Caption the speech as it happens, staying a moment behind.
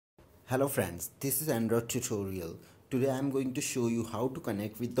Hello friends, this is Android tutorial. Today I am going to show you how to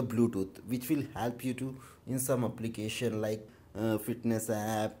connect with the Bluetooth, which will help you to in some application like fitness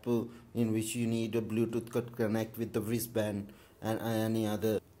app in which you need a Bluetooth could connect with the wristband and any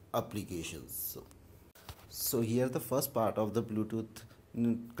other applications. So here the first part of the Bluetooth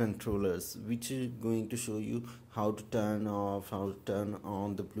controllers, which is going to show you how to turn off, how to turn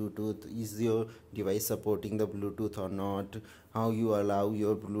on the Bluetooth, is your device supporting the Bluetooth or not, how you allow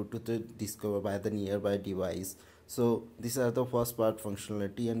your Bluetooth to discover by the nearby device. So these are the first part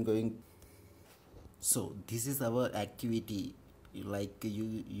functionality and going. So this is our activity, like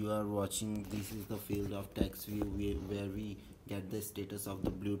you are watching. This is the field of text view where we get the status of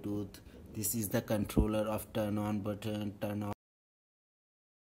the Bluetooth. This is the controller of turn on button, turn off.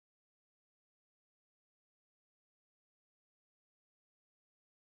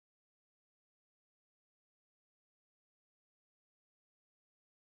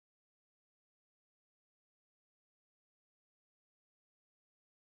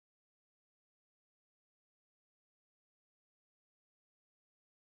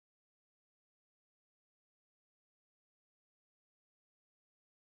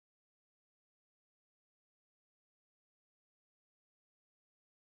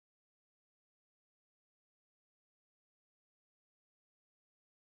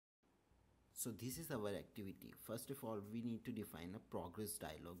 So this is our activity. First of all, we need to define a progress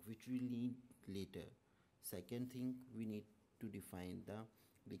dialog, which we'll need later. Second thing, we need to define the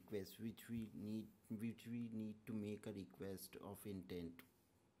request, which we need to make a request of intent.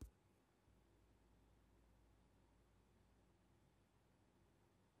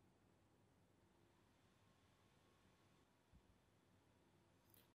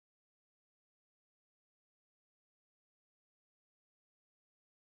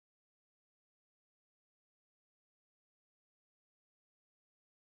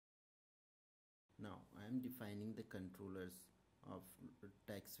 Now I am defining the controllers of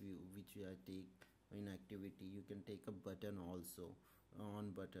text view, which I take in activity. You can take a button also,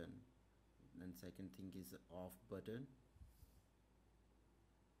 on button, and second thing is off button.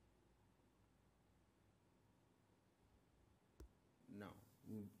 Now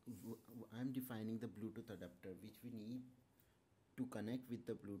I'm defining the Bluetooth adapter, which we need to connect with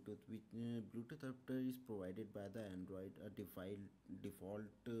the Bluetooth. Which Bluetooth adapter is provided by the Android, a default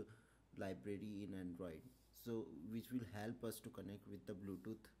library in Android, so which will help us to connect with the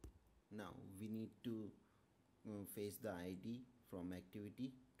Bluetooth. Now we need to face the ID from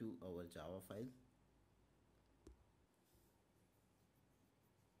activity to our Java file.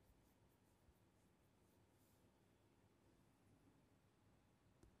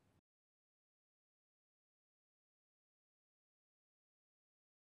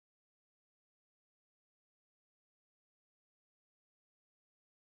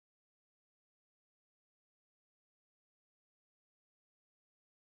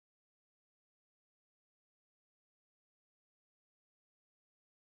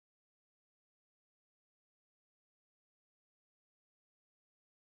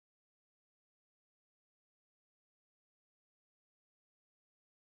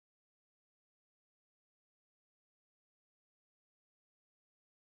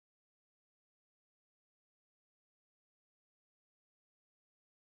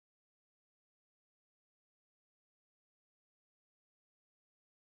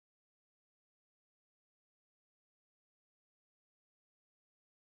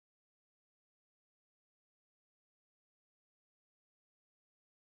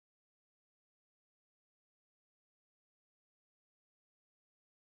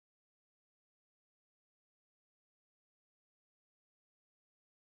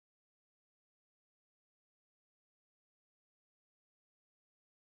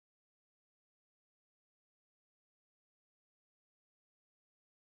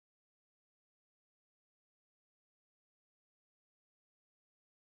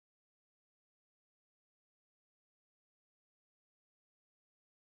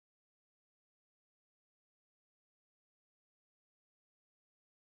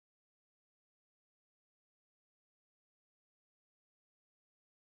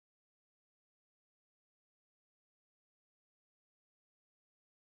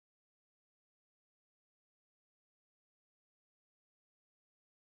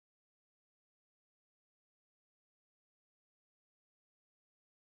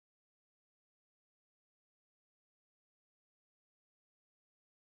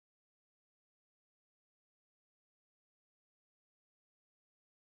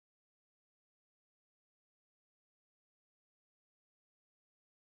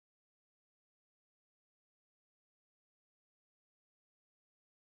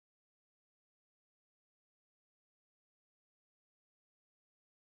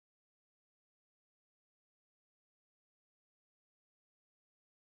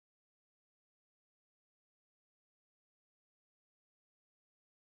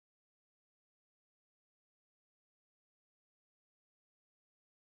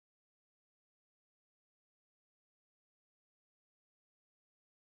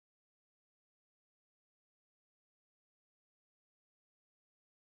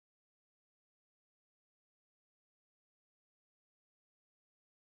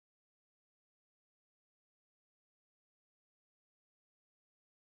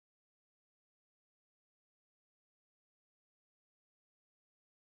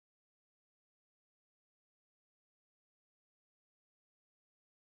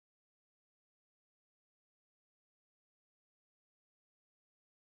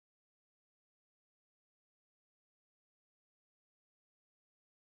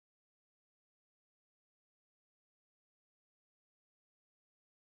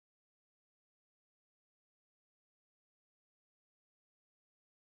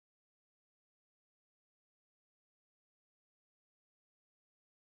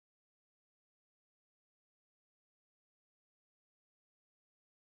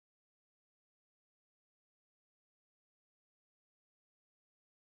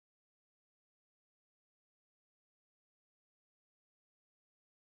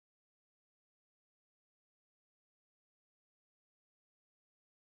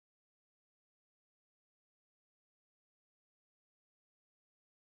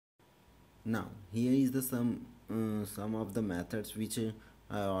 Now here is the some of the methods which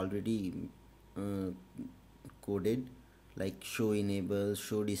I already uh, coded, like show enable,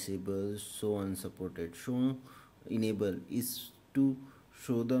 show disable, show unsupported. Show enable is to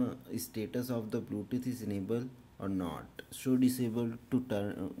show the status of the Bluetooth is enabled or not. Show disable to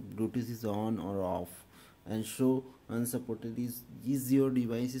turn Bluetooth is on or off. And show unsupported is your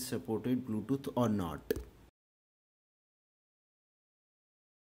device is supported Bluetooth or not.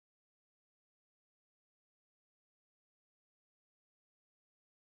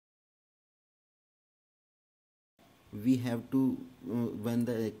 We have to when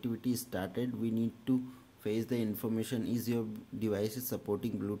the activity is started, we need to face the information: is your device is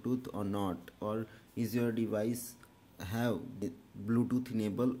supporting Bluetooth or not, or is your device have Bluetooth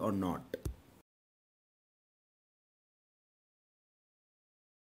enable or not.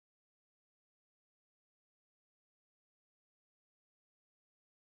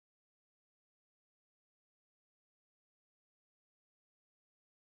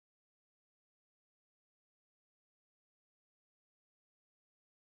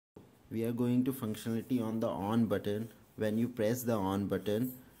 We are going to functionality on the on button. When you press the on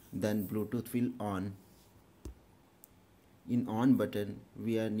button, then Bluetooth will on. In on button,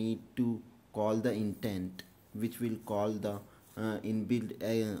 we are need to call the intent, which will call the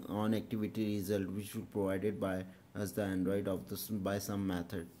inbuilt on activity result, which will provided by us the Android of this by some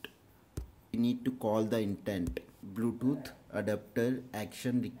method. We need to call the intent Bluetooth adapter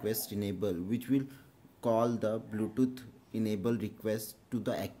action request enable, which will call the Bluetooth enable request to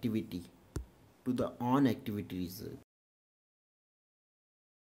the activity, to the on activity result.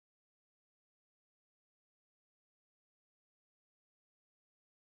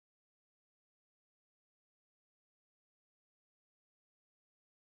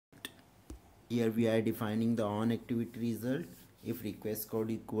 Here we are defining the on activity result. If request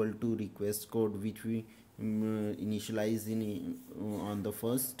code equal to request code which we initialize in on the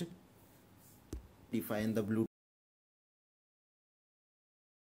first, define the Bluetooth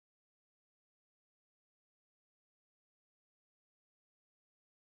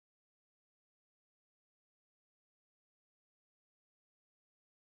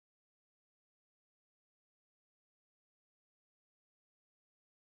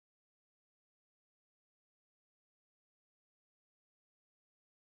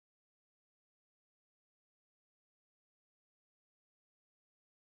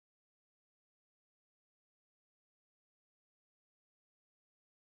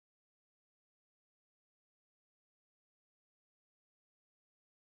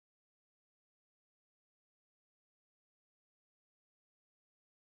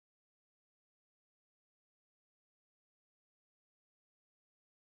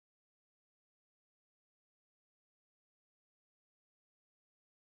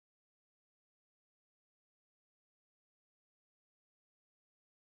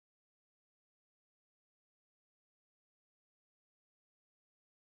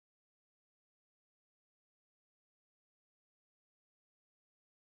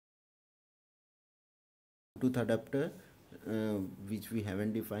adapter, which we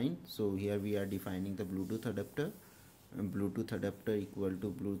haven't defined. So here we are defining the Bluetooth adapter. Bluetooth adapter equal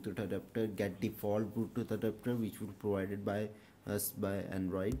to Bluetooth adapter get default Bluetooth adapter, which will provided by us by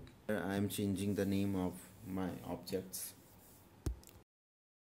Android. I am changing the name of my objects.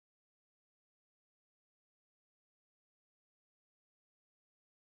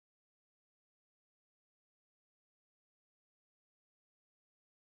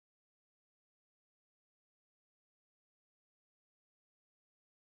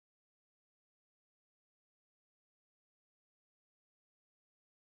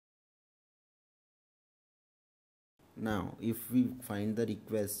 Now if we find the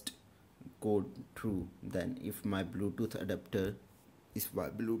request code true, then if my Bluetooth adapter is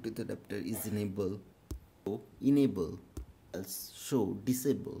enable, so enable, else show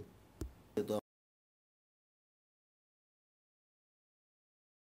disable. The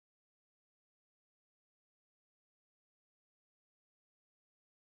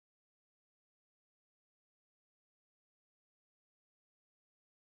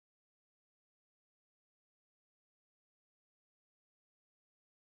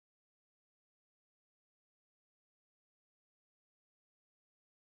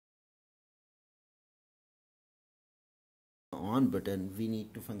on button, we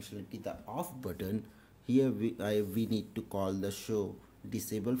need to functionality the off button. Here we need to call the show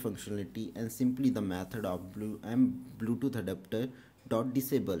disable functionality and simply the method of Bluetooth adapter dot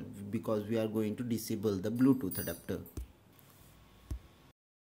disable, because we are going to disable the Bluetooth adapter.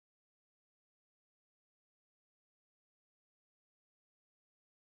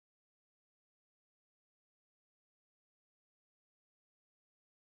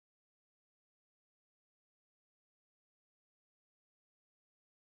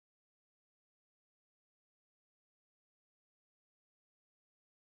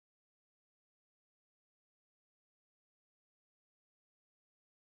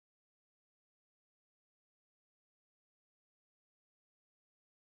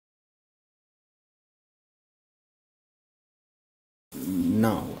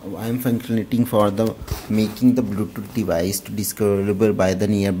 now I am functionating for the making the Bluetooth device to discoverable by the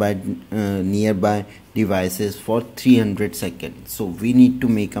nearby devices for 300 seconds. So we need to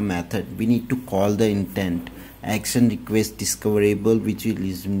make a method. We need to call the intent action request discoverable, which will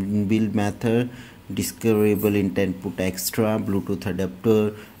is build method discoverable intent put extra Bluetooth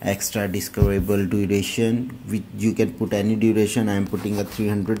adapter extra discoverable duration, which you can put any duration. I am putting a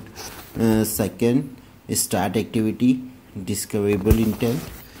 300 second start activity discoverable intent,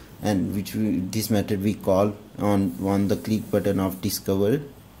 and this method we call on the click button of discover.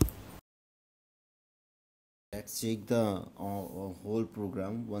 Let's check the whole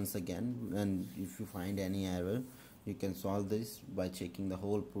program once again, and if you find any error you can solve this by checking the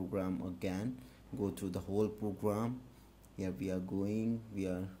whole program again. Go through the whole program. Here we are going, we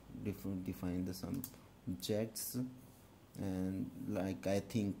are define the some objects, and like I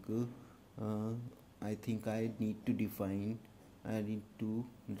think I need to define, I need to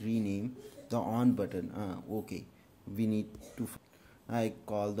rename the on button. Okay, we need to, I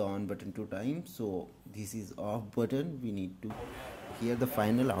call the on button 2 times, so this is off button. We need to hear the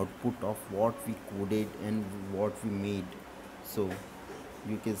final output of what we coded and what we made. So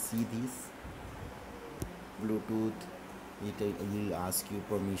you can see this Bluetooth, it will ask you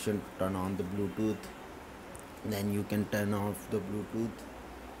permission to turn on the Bluetooth, then you can turn off the Bluetooth,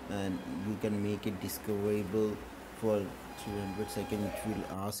 and you can make it discoverable for 300 seconds. It will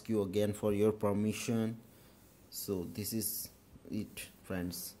ask you again for your permission. So this is it,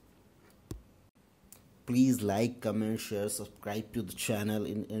 friends. Please like, comment, share, subscribe to the channel,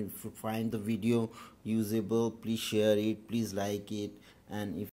 and if you find the video usable, please share it, please like it, and if